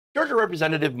Georgia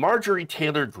Representative Marjorie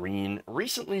Taylor Greene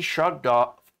recently shrugged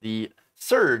off the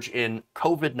surge in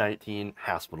COVID-19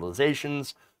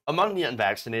 hospitalizations among the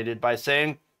unvaccinated by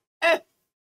saying, can't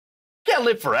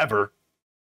live forever.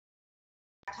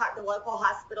 I talked to local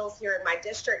hospitals here in my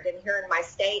district and here in my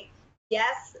state.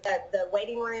 Yes, the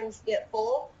waiting rooms get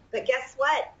full, but guess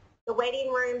what? The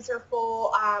waiting rooms are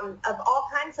full of all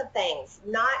kinds of things,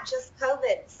 not just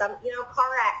COVID, some,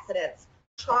 car accidents,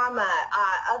 trauma,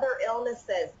 other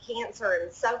illnesses, cancer,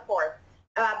 and so forth.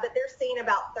 But they're seeing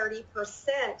about 30%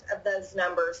 of those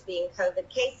numbers being COVID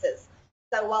cases.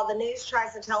 So while the news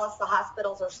tries to tell us the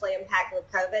hospitals are slam-packed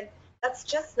with COVID, that's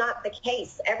just not the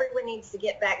case. Everyone needs to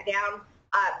get back down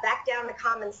to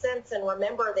common sense and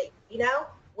remember that,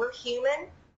 we're human.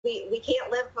 We can't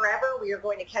live forever. We are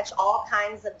going to catch all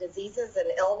kinds of diseases and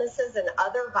illnesses and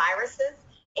other viruses,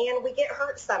 and we get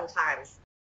hurt sometimes.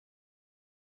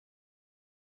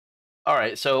 All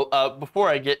right, so before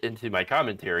I get into my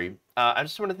commentary, I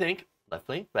just want to thank Left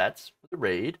Lane Vets for the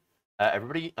raid.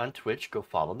 Everybody on Twitch, go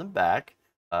follow them back.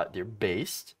 They're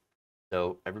based,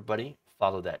 so everybody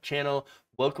follow that channel.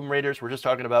 Welcome, Raiders. We're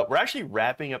actually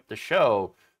wrapping up the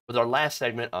show with our last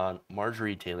segment on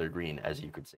Marjorie Taylor Greene, as you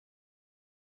could see.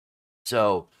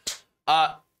 So,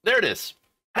 there it is.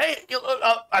 Hey,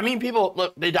 people,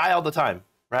 look, they die all the time,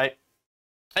 right?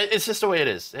 It's just the way it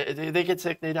is. They get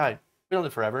sick, they die. We don't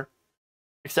live forever.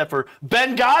 Except for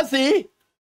Benghazi.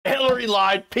 Hillary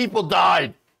lied. People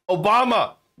died.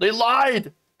 Obama. They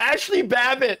lied. Ashley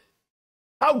Babbitt.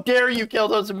 How dare you kill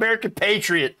those American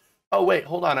patriots? Oh, wait,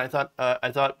 hold on. I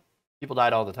thought people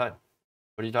died all the time.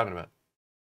 What are you talking about?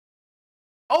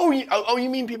 Oh, you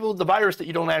mean people with the virus that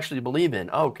you don't actually believe in?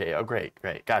 Okay. Oh, great.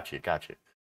 Got you.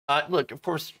 Look, of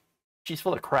course, she's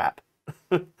full of crap.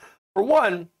 For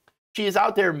one, she is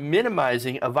out there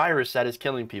minimizing a virus that is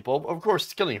killing people. Of course,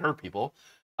 it's killing her people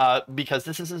because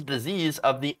this is a disease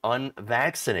of the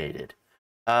unvaccinated.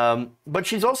 But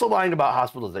she's also lying about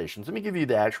hospitalizations. Let me give you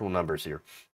the actual numbers here.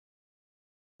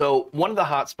 So one of the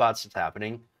hot spots that's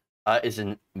happening is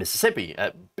in Mississippi.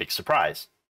 Big surprise.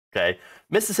 Okay,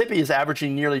 Mississippi is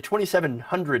averaging nearly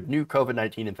 2,700 new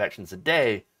COVID-19 infections a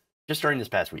day just during this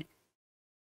past week.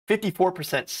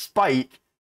 54% spike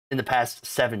in the past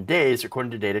 7 days, according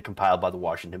to data compiled by the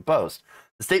Washington Post.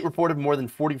 The state reported more than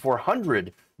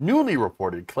 4,400 newly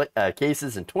reported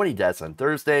cases and 20 deaths on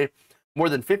Thursday. More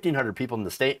than 1,500 people in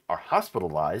the state are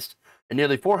hospitalized, and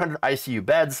nearly 400 ICU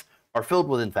beds are filled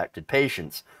with infected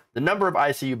patients. The number of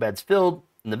ICU beds filled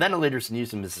and the ventilators in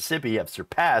use in Mississippi have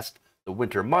surpassed the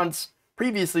winter months,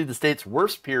 previously the state's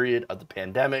worst period of the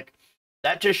pandemic.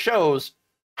 That just shows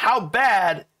how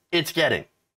bad it's getting.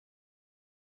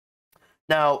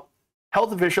 Now,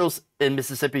 health officials in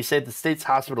Mississippi say the state's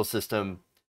hospital system,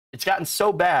 it's gotten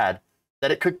so bad that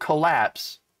it could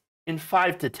collapse in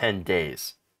 5 to 10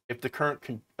 days if the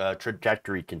current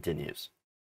trajectory continues.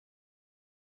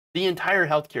 The entire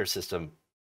healthcare system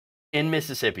in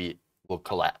Mississippi will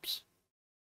collapse.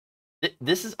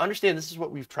 Understand, this is what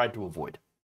we've tried to avoid.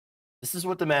 This is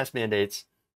what the mask mandates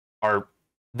are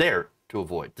there to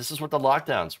avoid. This is what the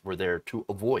lockdowns were there to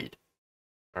avoid.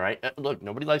 All right? Look,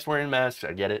 nobody likes wearing masks.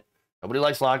 I get it. Nobody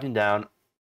likes locking down.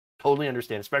 Totally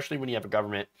understand, especially when you have a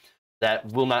government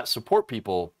that will not support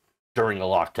people during a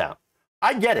lockdown.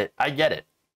 I get it.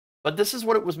 But this is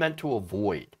what it was meant to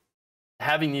avoid,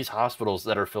 having these hospitals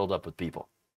that are filled up with people.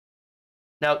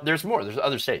 Now, there's more. There's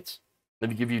other states. Let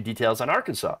me give you details on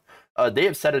Arkansas. They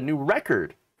have set a new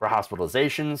record for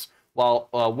hospitalizations, while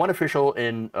one official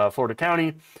in Florida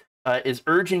County is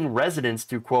urging residents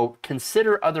to, quote,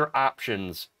 consider other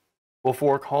options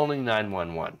before calling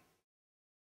 911.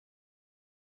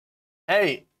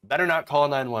 Hey, better not call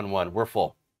 911. We're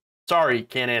full. Sorry,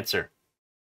 can't answer.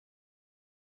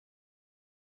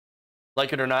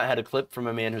 Like it or not, had a clip from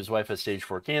a man whose wife has stage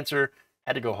 4 cancer,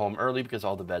 had to go home early because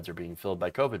all the beds are being filled by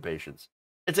COVID patients.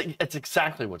 It's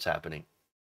exactly what's happening.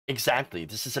 Exactly.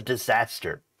 This is a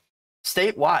disaster.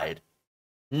 Statewide,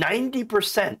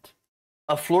 90%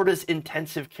 of Florida's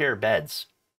intensive care beds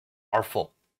are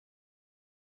full.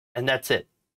 And that's it.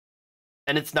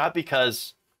 And it's not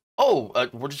because,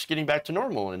 we're just getting back to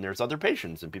normal and there's other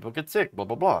patients and people get sick, blah,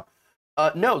 blah,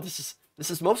 blah. No, this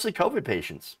is mostly COVID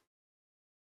patients.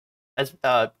 As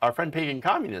our friend Pagan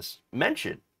Communist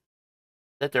mentioned,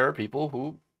 that there are people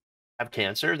who have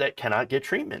cancer that cannot get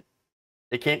treatment.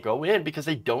 They can't go in because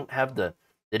they don't have the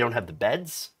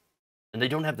beds and they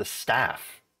don't have the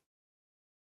staff.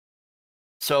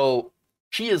 So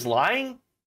she is lying.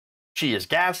 She is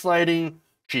gaslighting.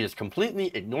 She is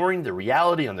completely ignoring the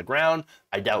reality on the ground.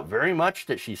 I doubt very much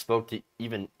that she spoke to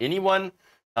even anyone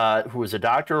who was a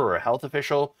doctor or a health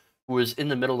official who was in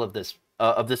the middle of this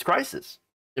of this crisis.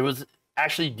 It was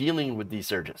actually dealing with these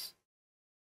surges.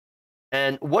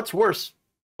 And what's worse,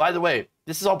 by the way,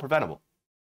 this is all preventable.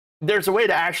 There's a way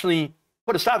to actually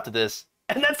put a stop to this,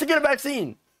 and that's to get a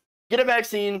vaccine. Get a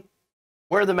vaccine,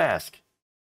 wear the mask.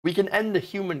 We can end the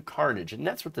human carnage, and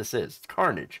that's what this is. It's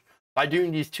carnage. By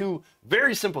doing these two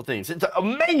very simple things. It's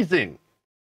amazing.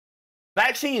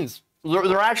 Vaccines,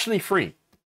 they're actually free.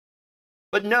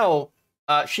 But no,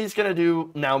 she's going to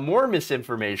do now more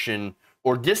misinformation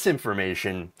or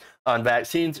disinformation on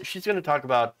vaccines. She's going to talk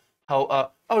about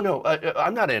how, oh no,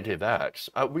 I'm not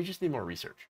anti-vax. We just need more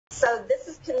research. So this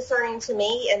is concerning to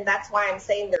me, and that's why I'm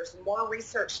saying there's more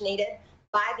research needed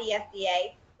by the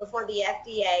FDA before the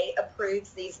FDA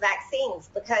approves these vaccines.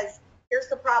 Because here's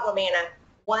the problem, Anna.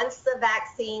 Once the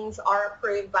vaccines are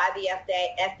approved by the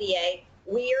FDA,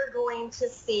 we are going to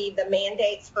see the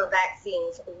mandates for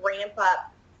vaccines ramp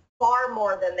up far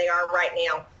more than they are right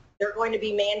now. They're going to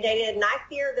be mandated, and I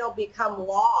fear they'll become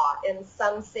law in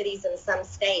some cities and some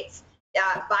states.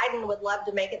 Biden would love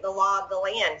to make it the law of the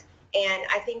land, and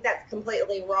I think that's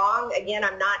completely wrong. Again,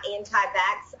 I'm not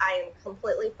anti-vax. I am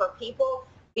completely for people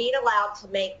being allowed to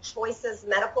make choices,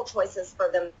 medical choices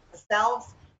for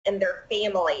themselves and their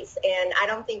families. And I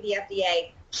don't think the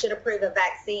FDA should approve a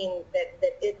vaccine that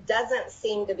it doesn't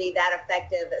seem to be that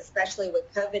effective, especially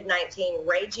with COVID-19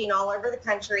 raging all over the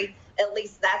country. At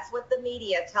least that's what the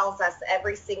media tells us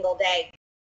every single day.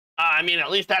 I mean,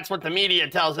 at least that's what the media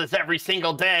tells us every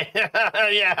single day.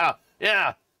 Yeah.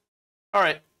 All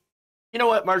right. You know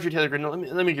what, Marjorie Taylor Greene,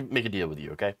 let me make a deal with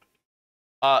you, okay?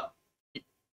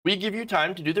 We give you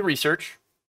time to do the research,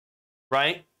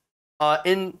 right?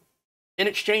 In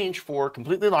exchange for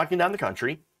completely locking down the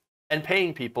country and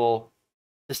paying people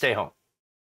to stay home.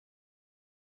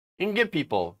 You can give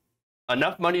people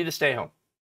enough money to stay home.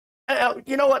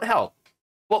 You know what? Hell,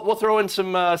 we'll throw in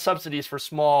some subsidies for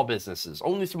small businesses,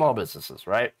 only small businesses,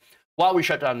 right? While we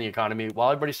shut down the economy,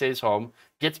 while everybody stays home,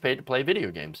 gets paid to play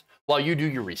video games, while you do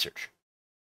your research.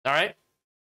 All right?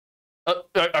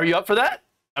 Are you up for that?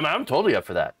 I mean, I'm totally up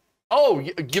for that. Oh,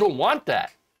 you don't want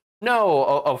that? No,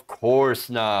 of course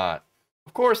not.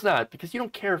 Of course not, because you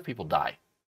don't care if people die.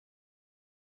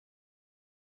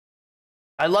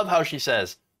 I love how she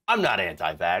says, I'm not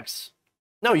anti-vax.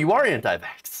 No, you are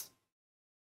anti-vax.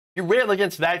 You rail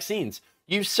against vaccines.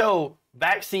 You sow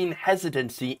vaccine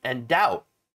hesitancy and doubt.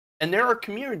 And there are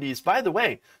communities, by the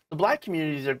way, the Black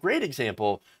community is a great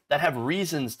example, that have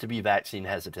reasons to be vaccine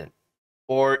hesitant.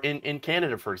 Or in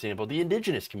Canada, for example, the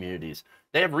Indigenous communities,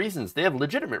 they have reasons, they have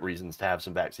legitimate reasons to have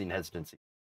some vaccine hesitancy,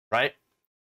 right?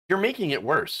 You're making it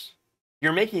worse.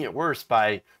 You're making it worse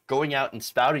by going out and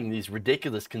spouting these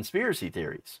ridiculous conspiracy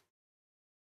theories.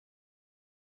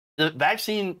 The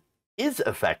vaccine is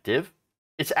effective.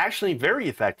 It's actually very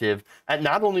effective at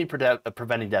not only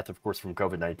preventing death, of course, from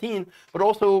COVID-19, but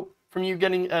also from you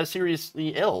getting seriously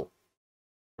ill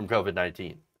from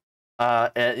COVID-19.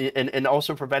 And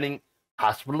also preventing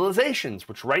hospitalizations,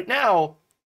 which right now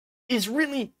is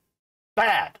really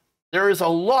bad. There is a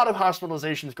lot of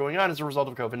hospitalizations going on as a result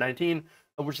of COVID-19,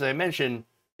 which, as I mentioned,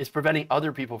 is preventing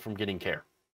other people from getting care.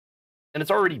 And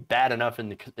it's already bad enough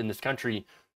in this country,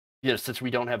 since we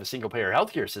don't have a single-payer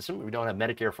healthcare system, we don't have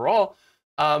Medicare for all.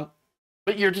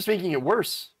 But you're just making it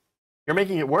worse. You're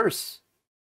making it worse.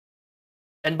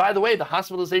 And by the way, the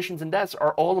hospitalizations and deaths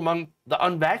are all among the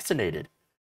unvaccinated.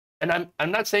 And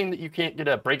I'm not saying that you can't get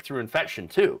a breakthrough infection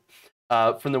too,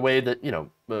 from the way that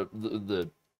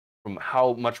from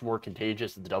how much more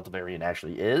contagious the Delta variant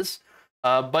actually is.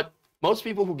 But most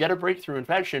people who get a breakthrough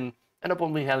infection end up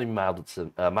only having mild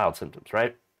symptoms,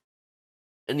 right?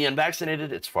 In the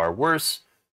unvaccinated, it's far worse,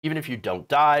 even if you don't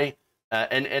die.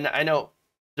 And I know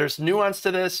there's nuance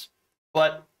to this,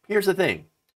 but here's the thing.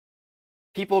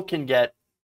 People can get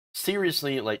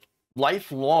seriously, like,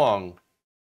 lifelong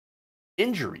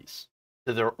injuries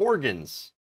to their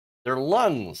organs, their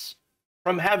lungs,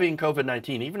 from having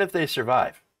COVID-19, even if they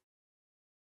survive.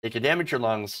 They can damage your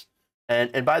lungs.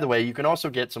 And by the way, you can also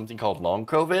get something called long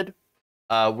COVID,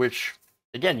 which,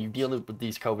 again, you deal with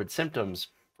these COVID symptoms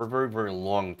for a very, very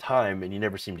long time, and you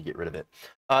never seem to get rid of it.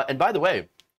 And by the way,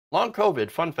 long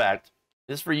COVID, fun fact,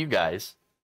 this is for you guys,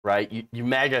 right? You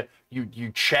MAGA, you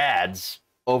Chads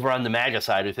over on the MAGA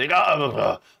side who think,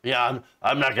 yeah,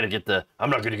 I'm not gonna get the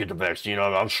vaccine.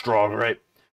 I'm strong, right?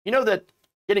 You know that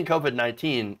getting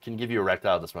COVID-19 can give you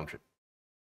erectile dysfunction.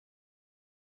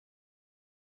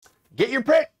 Get your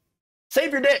prick.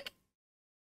 Save your dick.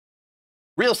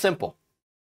 Real simple.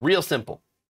 Real simple.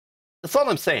 That's all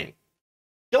I'm saying.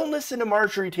 Don't listen to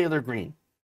Marjorie Taylor Greene.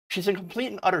 She's a complete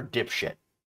and utter dipshit.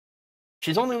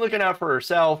 She's only looking out for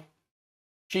herself.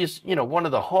 She's, one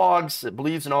of the hogs that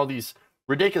believes in all these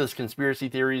ridiculous conspiracy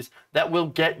theories that will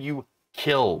get you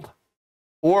killed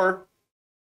or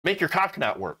make your cock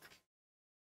not work.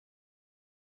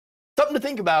 Something to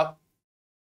think about.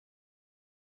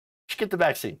 You should get the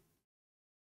vaccine.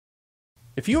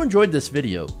 If you enjoyed this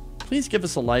video, please give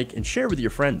us a like and share with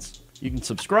your friends. You can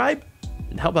subscribe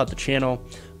and help out the channel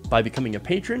by becoming a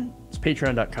patron. It's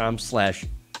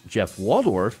patreon.com/Jeff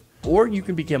Waldorf, or you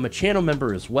can become a channel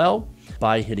member as well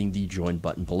by hitting the join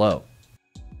button below.